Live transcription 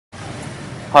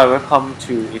Hi, welcome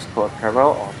to East Coast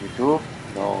Travel on YouTube.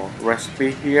 No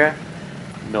recipe here,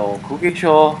 no cooking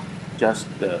show, just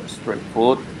the street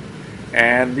food.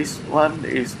 And this one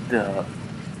is the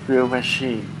grill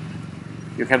machine.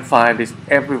 You can find this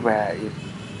everywhere in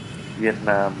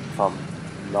Vietnam, from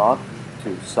north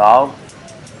to south,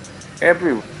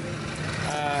 everywhere.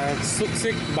 Xúc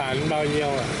xích bán bao nhiêu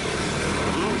ạ?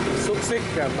 Xúc xích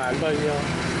bán bao nhiêu?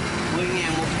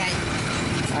 10.000 một cây.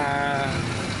 À,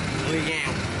 10.000.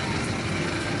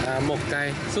 một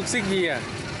cây. Xúc xích gì à?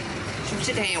 Xúc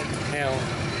xích heo. Heo.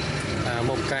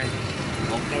 Một cây.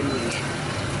 Một cây 10.000.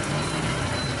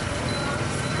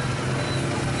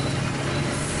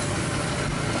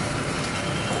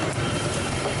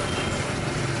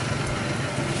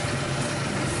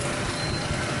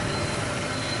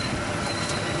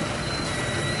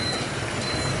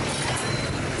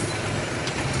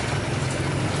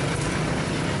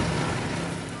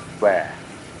 Where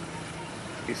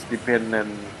it's dependent.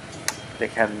 They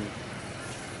can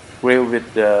grill with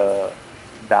the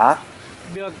dark.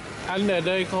 Được ăn ở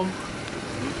đây không?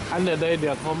 Ăn ở đây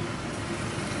được không?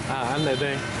 Ăn ở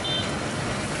đây.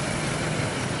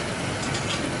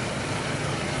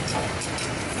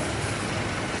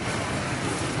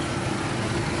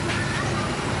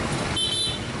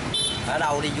 Ở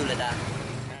đâu đi du lịch à?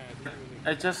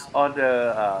 I just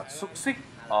order suk sik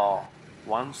or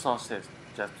one sausage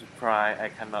just to try. I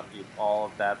cannot eat all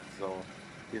of that, so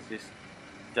this is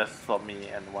just for me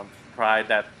and want to try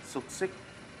that suk sik.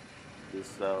 This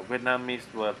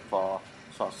Vietnamese word for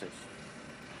sausage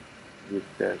with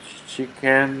the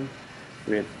chicken,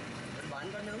 with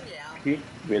Bệnh có nướng gì không? pig,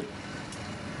 with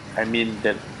I mean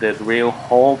the real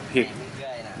whole pig,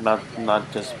 Ghê nè. not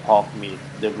just pork meat,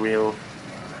 the real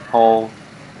whole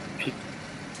pig.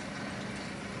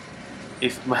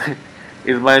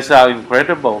 It might sound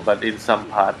incredible, but in some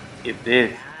part it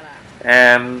is.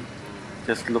 And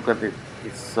just look at it;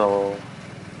 it's so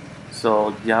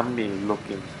yummy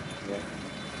looking. Yeah.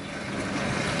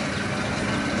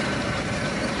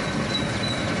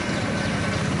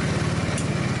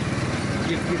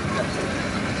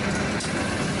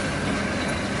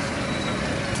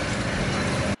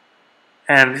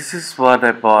 And this is what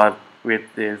I bought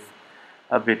with this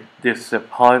a bit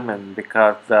disappointment,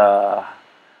 because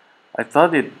I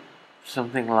thought it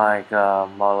something like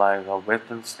more like a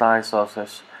Western style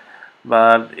sausage,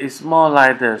 but it's more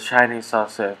like the Chinese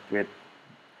sausage with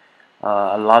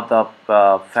a lot of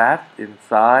fat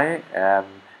inside, and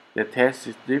the taste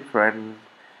is different.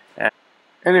 And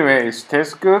anyway, it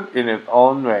tastes good in its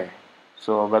own way.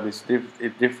 So, but it's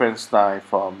different style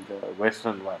from the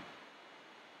Western one.